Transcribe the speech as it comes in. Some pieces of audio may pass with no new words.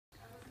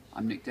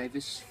I'm Nick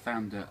Davies,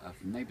 founder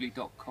of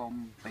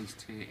Neighbourly.com,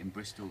 based here in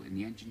Bristol in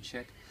the engine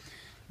shed.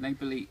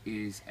 Neighbourly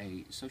is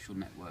a social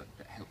network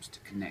that helps to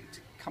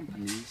connect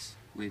companies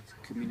with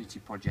community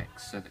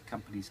projects so that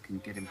companies can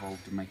get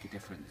involved and make a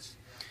difference.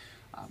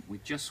 We're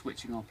just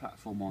switching our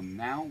platform on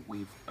now.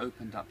 We've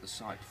opened up the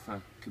site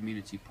for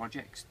community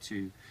projects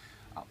to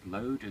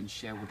upload and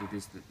share what it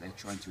is that they're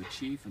trying to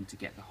achieve and to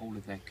get the whole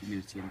of their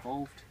community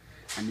involved.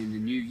 And in the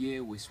new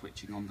year we're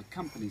switching on the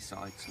company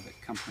side so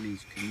that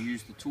companies can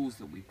use the tools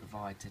that we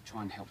provide to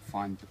try and help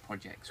find the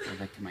projects where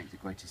they can make the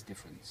greatest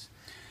difference.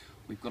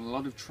 We've got a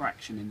lot of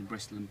traction in the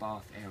Bristol and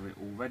Bath area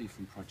already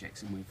from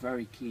projects, and we're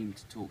very keen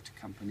to talk to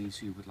companies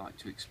who would like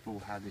to explore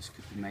how this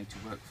could be made to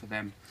work for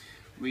them.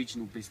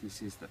 Regional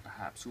businesses that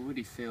perhaps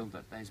already feel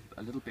that there's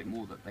a little bit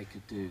more that they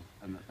could do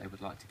and that they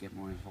would like to get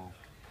more involved.